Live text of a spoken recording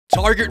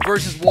Target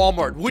versus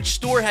Walmart. Which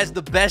store has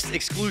the best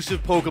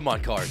exclusive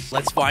Pokemon cards?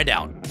 Let's find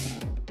out.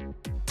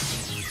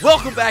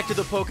 Welcome back to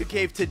the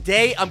PokeCave.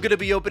 Today, I'm going to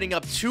be opening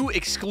up 2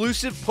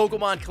 exclusive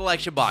Pokemon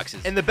collection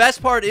boxes. And the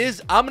best part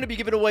is, I'm going to be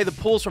giving away the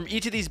pulls from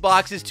each of these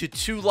boxes to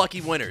 2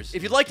 lucky winners.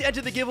 If you'd like to enter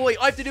the giveaway,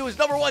 all you have to do is,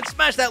 number 1,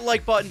 smash that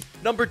like button.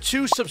 Number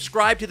 2,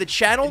 subscribe to the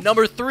channel. And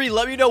number 3,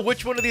 let me know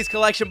which one of these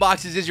collection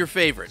boxes is your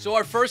favorite. So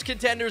our first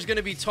contender is going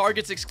to be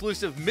Target's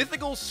exclusive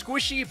Mythical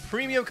Squishy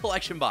Premium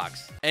Collection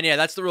Box. And yeah,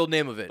 that's the real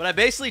name of it. But I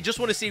basically just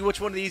want to see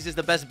which one of these is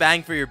the best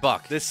bang for your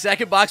buck. The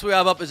second box we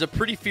have up is a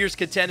pretty fierce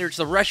contender. It's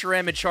the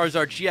Reshiram and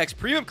Charizard GX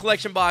Premium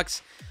Collection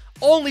Box,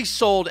 only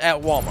sold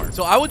at Walmart.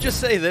 So I would just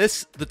say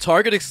this, the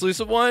Target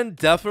exclusive one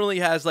definitely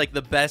has like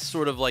the best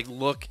sort of like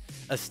look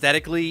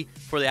aesthetically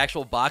for the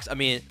actual box. I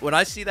mean, when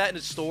I see that in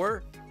the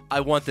store,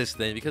 I want this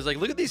thing because like,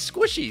 look at these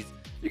squishies.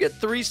 You get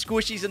 3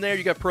 squishies in there.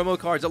 You got promo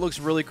cards. That looks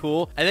really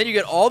cool. And then you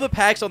get all the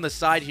packs on the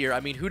side here. I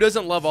mean, who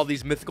doesn't love all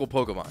these mythical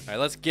Pokemon? All right,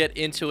 let's get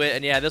into it.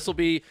 And yeah, this will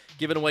be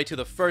given away to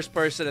the first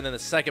person. And then the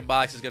second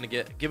box is going to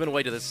get given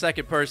away to the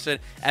second person.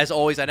 As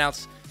always, I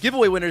announce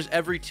giveaway winners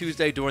every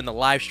Tuesday during the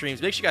live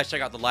streams. Make sure you guys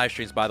check out the live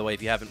streams, by the way,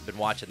 if you haven't been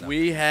watching them.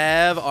 We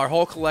have our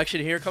whole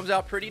collection here. Comes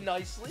out pretty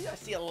nicely. I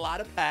see a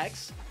lot of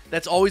packs.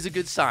 That's always a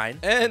good sign.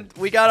 And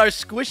we got our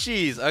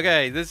squishies.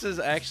 Okay, this is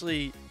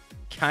actually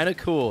kind of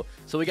cool.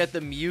 So we got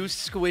the Mew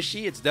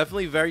squishy. It's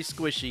definitely very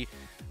squishy.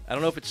 I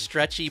don't know if it's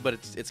stretchy, but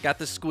it's got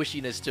the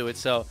squishiness to it.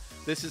 So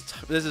this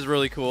is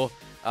really cool.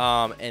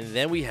 And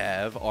then we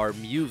have our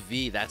Mew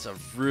V. That's a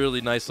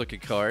really nice looking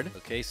card.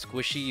 Okay,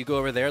 squishy, you go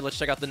over there. Let's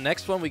check out the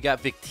next one. We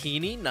got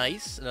Victini.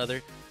 Nice.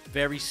 Another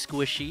very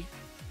squishy.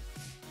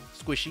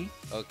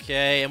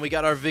 Okay, and we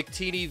got our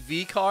Victini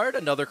V card.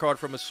 Another card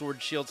from a Sword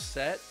and Shield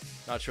set.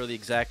 Not sure the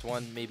exact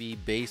one, maybe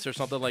base or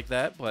something like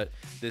that, but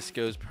this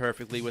goes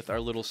perfectly with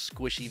our little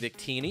squishy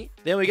Victini.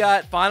 Then we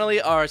got,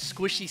 finally, our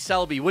squishy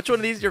Celebi. Which one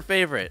of these is your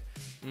favorite?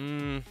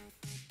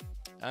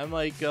 I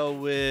might go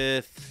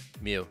with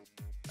Mew.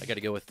 I got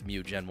to go with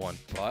Mew Gen 1.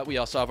 But we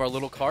also have our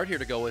little card here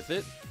to go with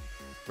it.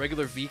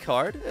 Regular V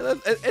card.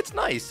 It's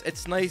nice.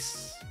 It's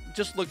nice.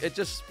 Just look,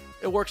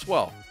 it works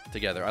well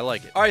together. I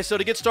like it. All right, so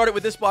to get started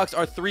with this box,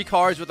 our 3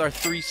 cards with our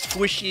 3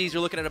 squishies.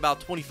 You're looking at about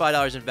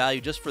 $25 in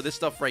value just for this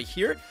stuff right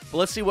here. But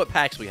let's see what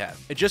packs we have.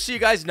 And just so you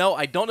guys know,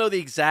 I don't know the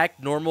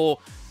exact normal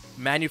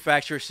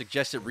manufacturer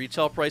suggested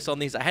retail price on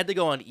these. I had to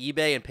go on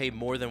eBay and pay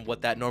more than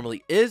what that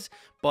normally is,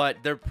 but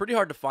they're pretty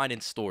hard to find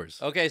in stores.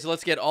 Okay, so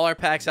let's get all our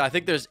packs out. I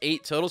think there's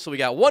 8 total. So we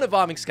got 1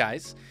 Evolving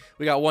Skies.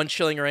 We got 1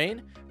 Chilling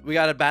Reign. We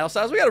got a Battle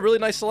Styles. We got a really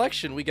nice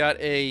selection. We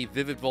got a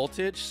Vivid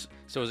Voltage.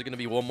 So is it going to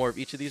be 1 more of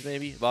each of these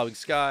maybe? Evolving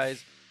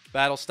Skies,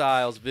 Battle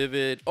Styles,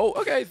 Vivid. Oh,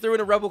 okay, threw in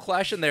a Rebel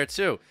Clash in there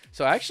too.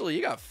 So actually,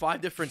 you got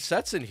 5 different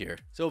sets in here.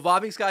 So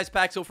Evolving Skies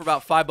packs go for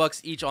about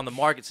 $5 each on the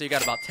market. So you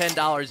got about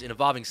 $10 in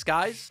Evolving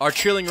Skies. Our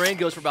Chilling Reign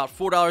goes for about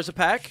 $4 a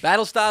pack.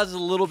 Battle Styles is a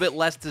little bit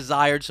less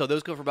desired, so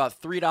those go for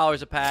about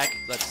 $3 a pack.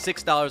 So that's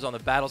 $6 on the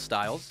Battle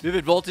Styles.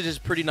 Vivid Voltage is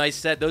a pretty nice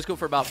set. Those go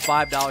for about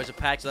 $5 a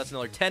pack, so that's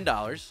another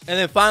 $10. And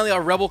then finally,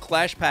 our Rebel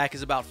Clash pack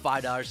is about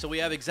 $5. So we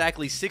have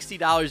exactly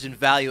 $60 in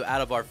value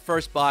out of our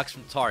first box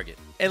from Target.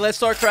 And let's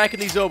start cracking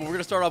these open. We're going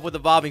to start off with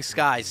Evolving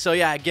Skies. So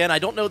yeah, again, I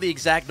don't know the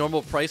exact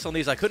normal price on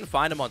these. I couldn't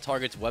find them on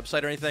Target's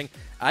website or anything.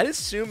 I'd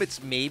assume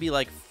it's maybe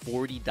like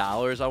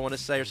 $40, I want to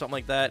say, or something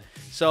like that.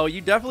 So you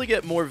definitely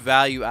get more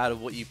value out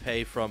of what you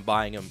pay from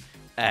buying them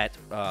at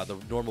the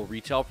normal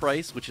retail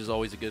price, which is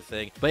always a good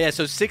thing. But yeah,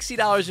 so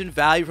 $60 in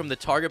value from the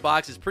Target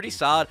box is pretty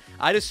solid.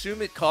 I'd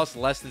assume it costs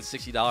less than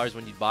 $60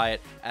 when you buy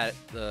it at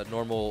the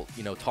normal,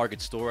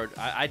 Target store.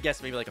 I'd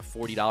guess maybe like a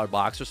 $40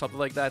 box or something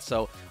like that.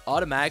 So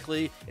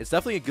automatically, it's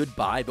definitely a good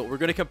buy, but we're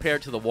going to compare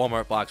it to the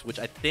Walmart box, which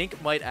I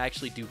think might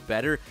actually do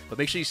better. But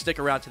make sure you stick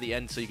around to the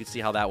end so you can see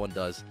how that one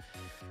does.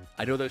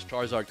 I know those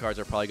Charizard cards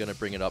are probably going to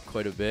bring it up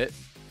quite a bit.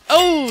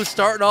 Oh,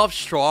 starting off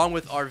strong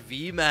with our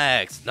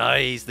VMAX.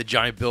 Nice. The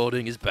giant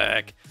building is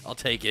back. I'll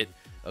take it.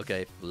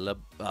 Okay,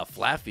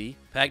 Flaffy.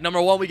 Pack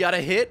number 1, we got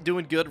a hit.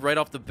 Doing good right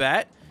off the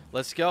bat.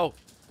 Let's go.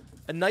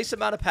 A nice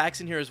amount of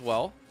packs in here as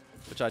well,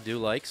 which I do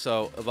like.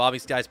 So,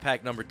 Evolving Skies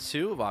pack number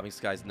 2. Evolving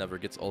Skies never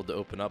gets old to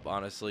open up,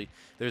 honestly.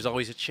 There's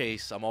always a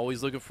chase. I'm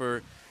always looking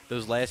for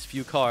those last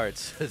few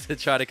cards to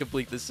try to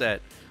complete the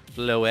set.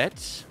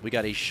 Floette. We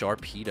got a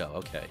Sharpedo.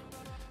 Okay.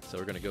 So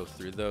we're going to go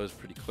through those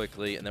pretty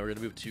quickly, and then we're going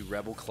to move to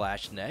Rebel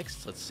Clash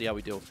next. Let's see how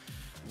we do.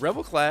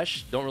 Rebel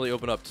Clash don't really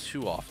open up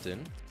too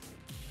often,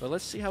 but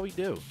let's see how we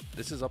do.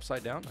 This is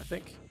upside down, I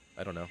think.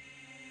 I don't know.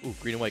 Ooh,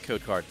 green and white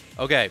code card.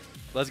 Okay,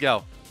 let's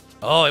go.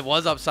 Oh, it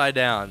was upside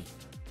down.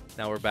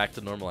 Now we're back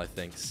to normal, I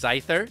think.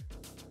 Scyther.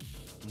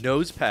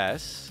 Nose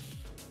Pass.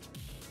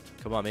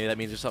 Come on, maybe that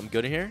means there's something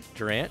good in here.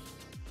 Durant.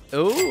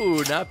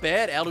 Oh, not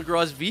bad.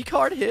 Eldegrass V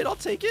card hit. I'll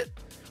take it.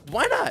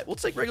 Why not? We'll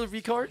take regular V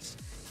cards.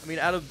 I mean,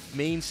 out of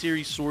main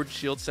series Sword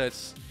Shield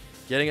sets,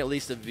 getting at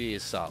least a V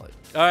is solid.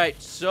 All right,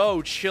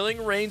 so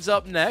Chilling Reign's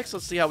up next.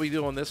 Let's see how we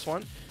do on this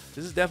one.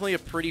 This is definitely a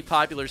pretty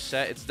popular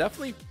set. It's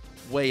definitely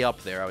way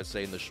up there, I would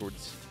say, in the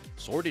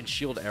Sword and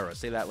Shield era.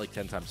 Say that like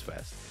 10 times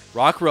fast.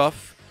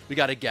 Rockruff. We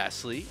got a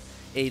Ghastly,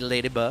 a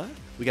Ladybug.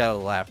 We got a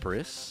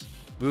Lapras.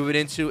 Moving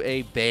into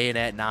a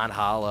Bayonet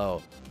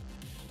non-holo.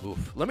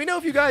 Oof. Let me know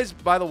if you guys,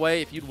 by the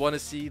way, if you'd want to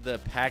see the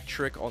pack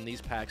trick on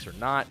these packs or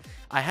not.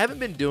 I haven't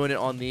been doing it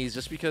on these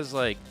just because,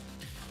 like,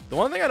 the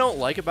one thing I don't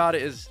like about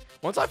it is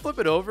once I flip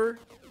it over,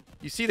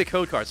 you see the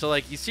code card. So,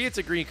 like, you see it's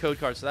a green code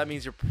card, so that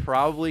means you're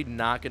probably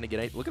not going to get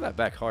any. Look at that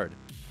back card.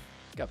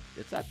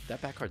 That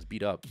back card's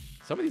beat up.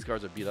 Some of these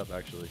cards are beat up,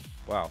 actually.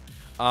 Wow.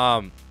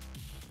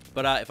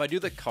 But if I do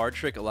the card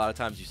trick, a lot of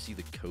times you see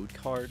the code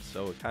card,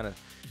 so it kind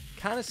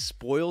of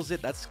spoils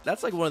it.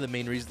 That's like one of the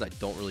main reasons I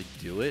don't really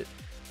do it.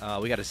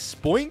 We got a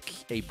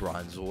Spoink, a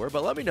Bronzor,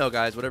 but let me know,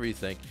 guys, whatever you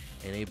think,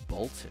 and a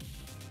Bolton.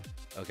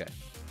 Okay.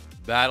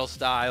 Battle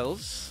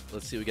Styles.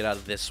 Let's see what we get out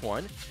of this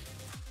one.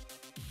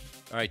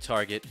 All right,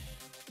 Target.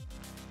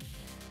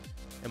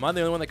 Am I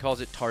the only one that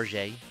calls it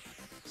Target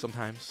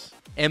sometimes?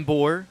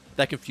 Embor.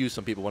 That confused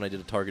some people when I did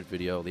a Target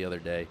video the other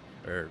day.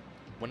 Or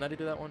when did I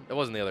do that one? It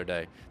wasn't the other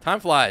day. Time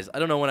flies. I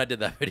don't know when I did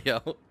that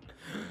video.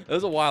 It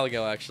was a while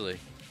ago, actually.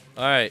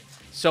 All right.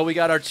 So we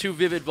got our 2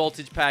 Vivid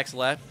Voltage packs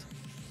left.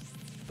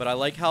 But I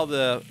like how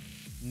the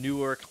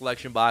newer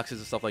collection boxes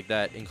and stuff like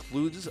that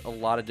includes a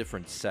lot of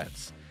different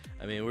sets.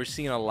 I mean, we're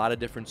seeing a lot of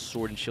different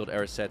Sword and Shield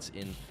era sets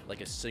in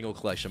like a single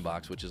collection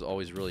box, which is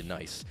always really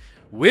nice.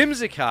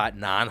 Whimsicott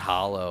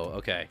non-holo.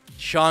 Okay.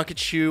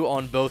 Shonkachu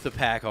on both the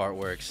pack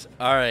artworks.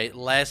 All right,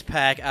 last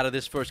pack out of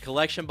this first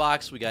collection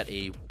box. We got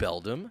a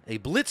Beldum, a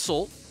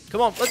Blitzel.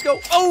 Come on, let's go.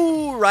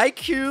 Oh,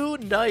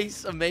 Raikou.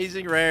 Nice.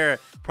 Amazing rare.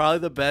 Probably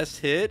the best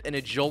hit. And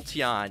a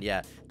Jolteon.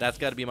 Yeah, that's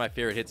got to be my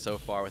favorite hit so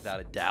far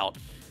without a doubt.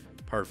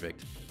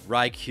 Perfect.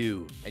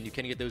 Raikou. And you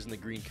can get those in the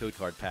green code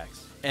card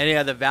packs. And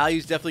yeah, the value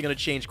is definitely going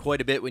to change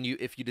quite a bit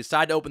if you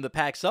decide to open the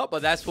packs up.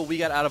 But that's what we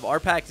got out of our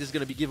packs. This is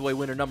going to be giveaway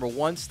winner number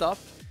 1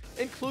 stuff,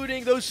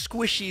 including those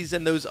squishies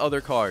and those other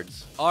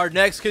cards. Our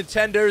next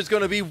contender is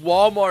going to be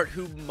Walmart,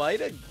 who might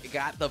have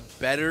got the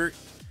better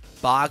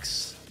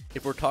box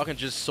if we're talking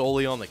just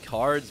solely on the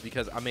cards,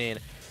 because, I mean,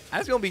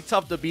 that's going to be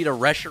tough to beat a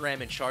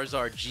Reshiram and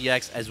Charizard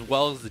GX as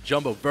well as the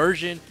Jumbo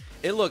version.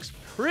 It looks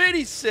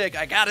pretty sick,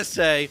 I got to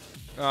say.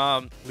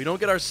 We don't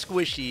get our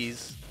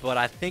squishies, but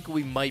I think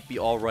we might be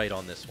all right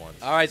on this one.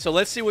 All right, so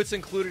let's see what's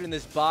included in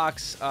this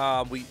box.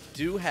 We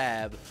do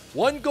have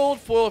 1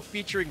 gold foil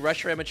featuring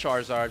Reshiram and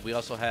Charizard. We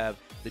also have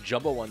the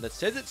Jumbo one that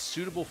says it's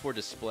suitable for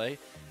display.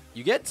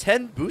 You get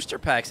 10 booster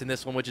packs in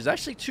this one, which is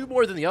actually 2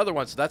 more than the other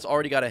one, so that's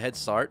already got a head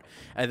start.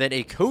 And then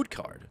a code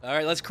card. All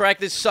right, let's crack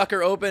this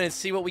sucker open and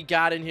see what we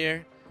got in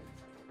here.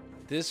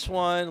 This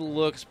one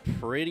looks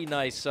pretty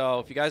nice. So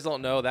if you guys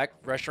don't know,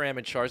 that Reshiram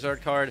and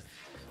Charizard card,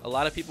 a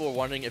lot of people were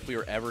wondering if we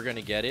were ever going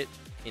to get it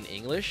in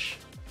English,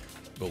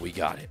 but we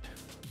got it.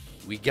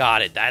 We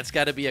got it. That's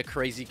got to be a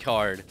crazy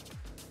card.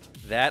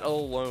 That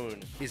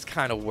alone is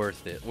kind of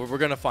worth it. We're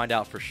going to find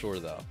out for sure,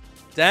 though.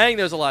 Dang,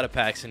 there's a lot of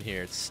packs in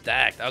here. It's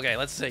stacked. Okay,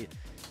 let's see.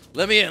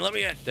 Let me in. Let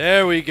me in.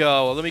 There we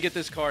go. Let me get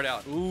this card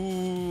out.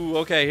 Ooh,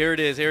 okay, here it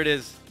is. Here it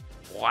is.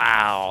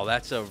 Wow,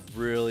 that's a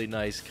really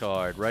nice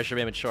card.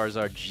 Reshiram and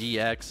Charizard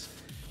GX.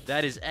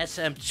 That is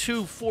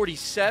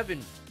SM247.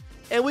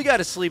 And we got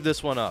to sleeve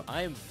this one up.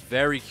 I am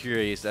very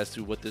curious as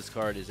to what this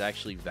card is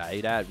actually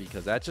valued at,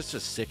 because that's just a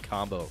sick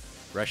combo.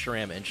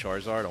 Reshiram and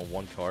Charizard on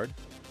 1 card.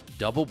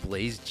 Double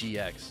Blaze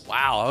GX.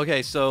 Wow,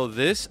 okay, so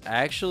this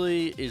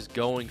actually is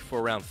going for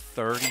around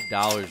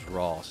 $30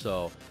 raw.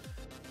 So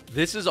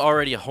this is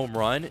already a home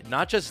run.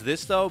 Not just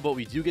this though, but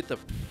we do get the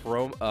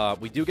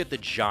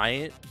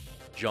giant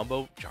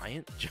jumbo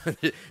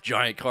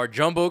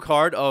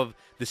card of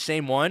the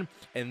same one.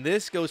 And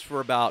this goes for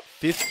about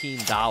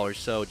 $15.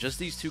 So just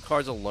these 2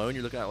 cards alone,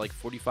 you're looking at like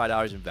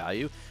 $45 in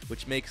value,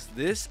 which makes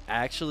this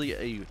actually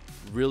a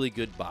really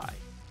good buy.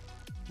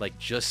 Like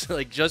just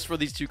for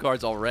these 2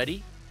 cards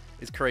already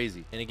is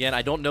crazy. And again,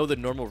 I don't know the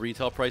normal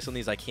retail price on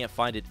these. I can't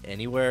find it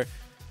anywhere,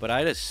 but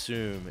I'd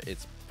assume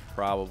it's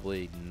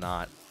probably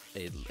not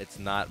it's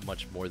not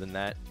much more than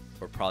that,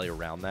 or probably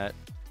around that.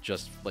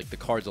 Just like the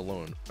cards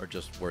alone are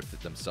just worth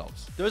it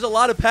themselves. There's a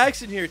lot of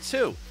packs in here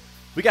too.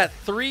 We got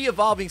 3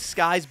 Evolving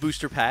Skies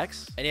booster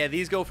packs. And yeah,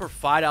 these go for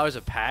 $5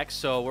 a pack.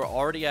 So we're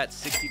already at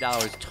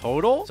 $60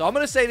 total. So I'm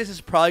going to say this is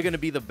probably going to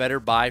be the better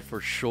buy for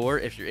sure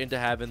if you're into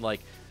having like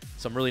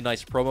some really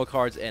nice promo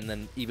cards and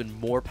then even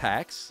more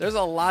packs. There's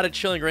a lot of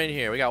Chilling Reign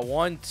here. We got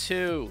 1,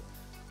 2,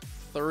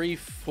 3,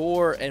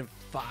 4, and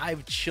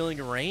 5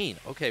 Chilling Reign.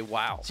 Okay,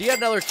 wow. So you got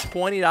another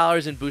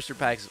 $20 in booster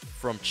packs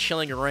from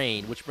Chilling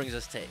Reign, which brings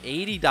us to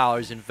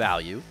 $80 in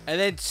value. And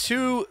then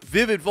 2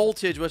 Vivid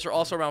Voltage, which are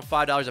also around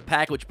 $5 a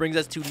pack, which brings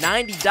us to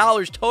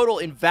 $90 total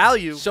in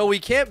value. So we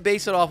can't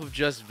base it off of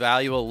just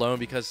value alone,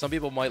 because some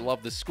people might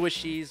love the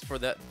squishies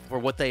for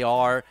what they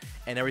are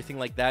and everything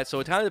like that. So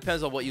it kind of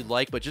depends on what you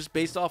like, but just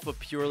based off of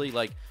purely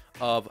like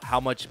of how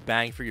much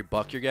bang for your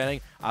buck you're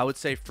getting, I would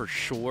say for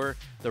sure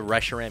the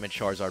Reshiram and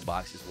Charizard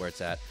box is where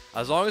it's at.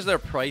 As long as they're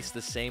priced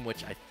the same,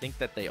 which I think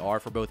that they are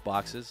for both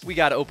boxes. We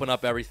got to open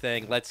up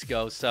everything. Let's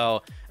go.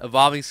 So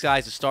Evolving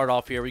Skies to start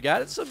off here. We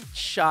got some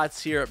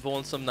shots here at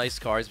pulling some nice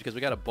cards, because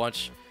we got a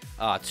bunch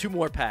 2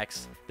 more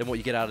packs than what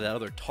you get out of that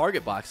other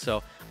Target box.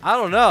 So I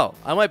don't know.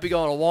 I might be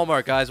going to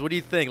Walmart, guys. What do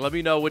you think? Let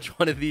me know which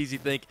one of these you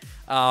think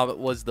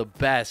was the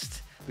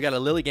best. We got a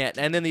Lilligant.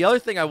 And then the other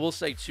thing I will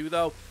say, too,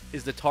 though,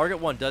 is the Target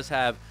one does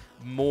have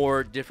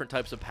more different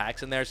types of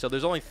packs in there. So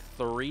there's only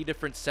 3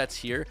 different sets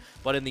here.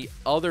 But in the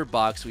other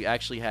box, we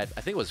actually had,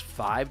 I think it was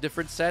 5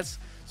 different sets.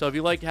 So if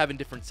you like having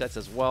different sets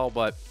as well,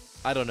 but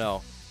I don't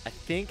know. I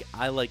think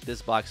I like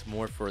this box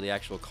more for the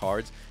actual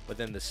cards, but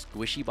then the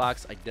squishy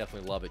box, I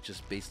definitely love it.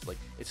 Just based, like,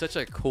 it's such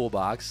a cool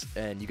box,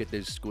 and you get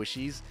those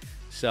squishies.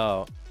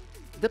 So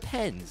it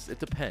depends. It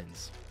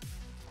depends.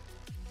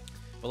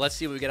 But let's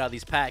see what we get out of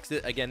these packs.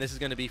 Again, this is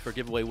going to be for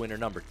giveaway winner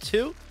number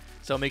 2.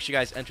 So make sure you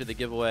guys enter the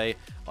giveaway.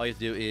 All you have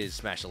to do is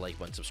smash the like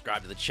button,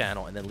 subscribe to the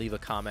channel, and then leave a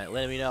comment.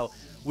 Let me know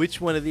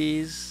which one of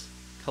these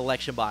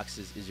collection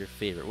boxes is your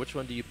favorite. Which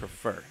one do you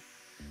prefer?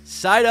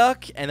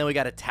 Psyduck, and then we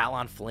got a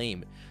Talon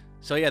Flame.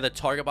 So yeah, the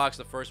Target box,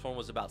 the first one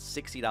was about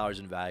 $60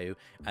 in value.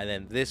 And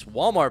then this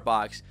Walmart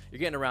box, you're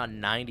getting around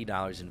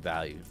 $90 in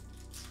value.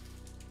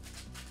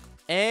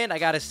 And I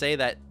gotta say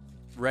that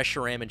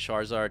Reshiram and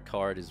Charizard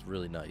card is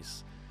really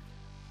nice.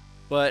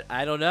 But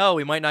I don't know.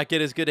 We might not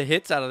get as good a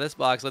hits out of this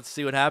box. Let's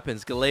see what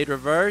happens. Gallade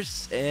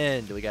Reverse,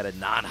 and we got a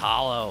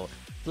non-holo.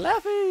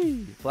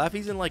 Flaffy!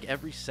 Flaffy's in like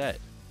every set.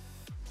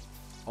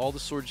 All the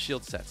Sword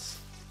Shield sets.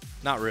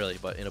 Not really,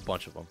 but in a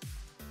bunch of them.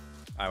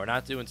 All right, we're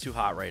not doing too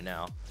hot right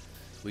now.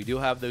 We do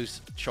have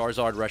those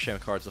Charizard Reshiram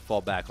cards to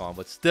fall back on,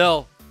 but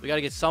still, we got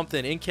to get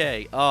something.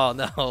 Inkay. Oh,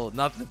 no.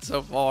 Nothing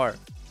so far.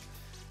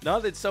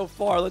 Nothing so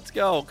far. Let's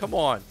go. Come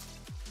on.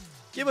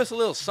 Give us a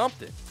little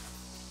something.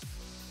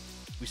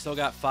 We still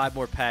got 5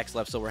 more packs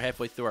left, so we're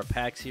halfway through our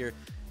packs here.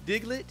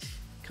 Diglett.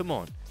 Come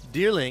on.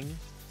 Deerling.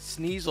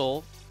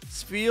 Sneasel.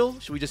 Spiel.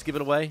 Should we just give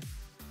it away?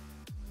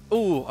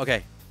 Ooh,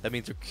 okay. That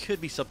means there could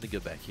be something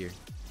good back here.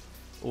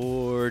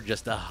 Or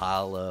just a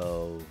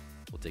holo.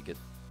 We'll take it.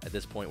 At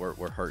this point,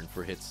 we're hurting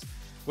for hits.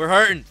 We're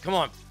hurting. Come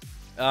on.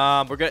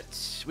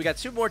 We got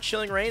 2 more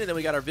Chilling Reign, and then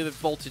we got our Vivid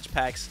Voltage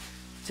packs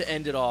to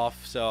end it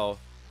off. So,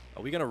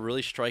 are we going to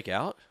really strike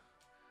out?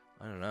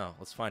 I don't know.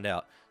 Let's find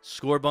out.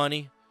 Score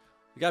Bunny.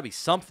 We got to be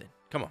something.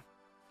 Come on.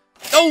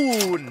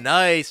 Oh,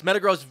 nice.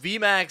 Metagross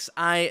VMAX.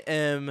 I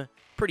am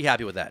pretty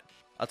happy with that.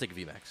 I'll take a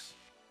VMAX.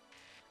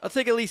 I'll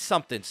take at least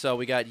something. So,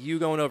 we got you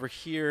going over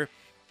here.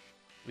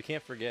 We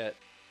can't forget.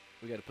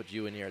 We got to put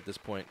you in here at this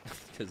point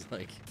because,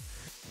 like,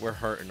 we're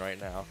hurting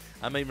right now.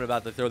 I'm even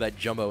about to throw that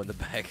Jumbo in the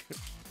bag.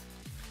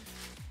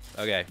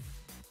 Okay.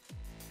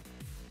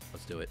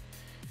 Let's do it.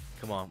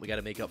 Come on. We got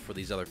to make up for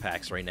these other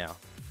packs right now.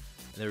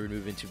 And then we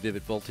move into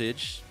Vivid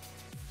Voltage.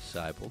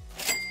 Cyble.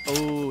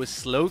 Oh,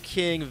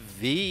 Slowking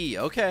V.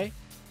 Okay.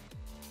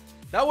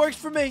 That works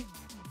for me.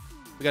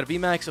 We got a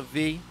VMAX of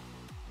V.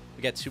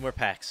 We got 2 more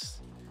packs.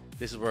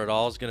 This is where it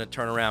all is going to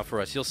turn around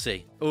for us. You'll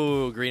see.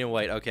 Oh, green and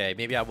white. Okay,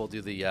 maybe I will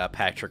do the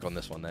pack trick on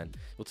this one then.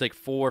 We'll take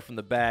 4 from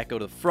the back, go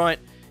to the front,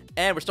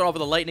 and we're starting off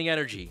with a Lightning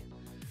Energy.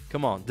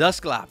 Come on.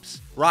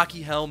 Dusclops.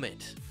 Rocky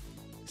Helmet.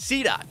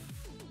 C-Dot.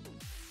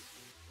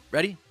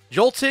 Ready?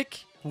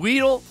 Joltik.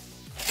 Weedle.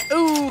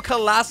 Ooh,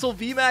 Colossal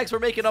VMAX. We're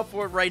making up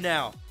for it right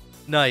now.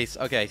 Nice.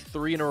 Okay,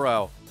 3 in a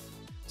row.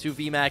 2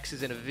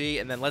 VMAXs and a V,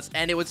 and then let's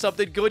end it with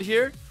something good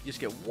here. You just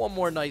get 1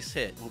 more nice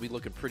hit. We'll be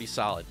looking pretty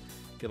solid.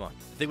 Come on.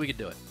 I think we can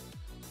do it.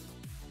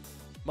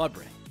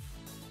 Mudbray.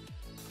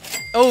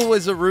 Oh,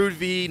 it's a Rude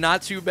V.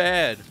 Not too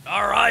bad.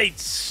 All right.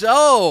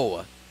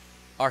 So,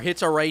 our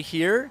hits are right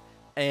here.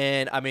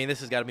 And, I mean, this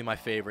has got to be my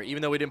favorite.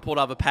 Even though we didn't pull it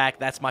out of a pack,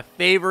 that's my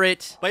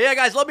favorite. But, yeah,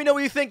 guys, let me know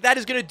what you think. That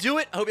is going to do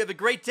it. I hope you have a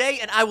great day,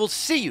 and I will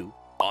see you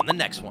on the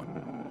next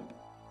one.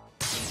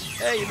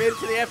 Hey, you made it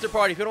to the after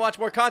party. If you want to watch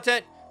more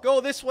content,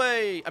 go this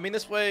way. I mean,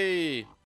 this way.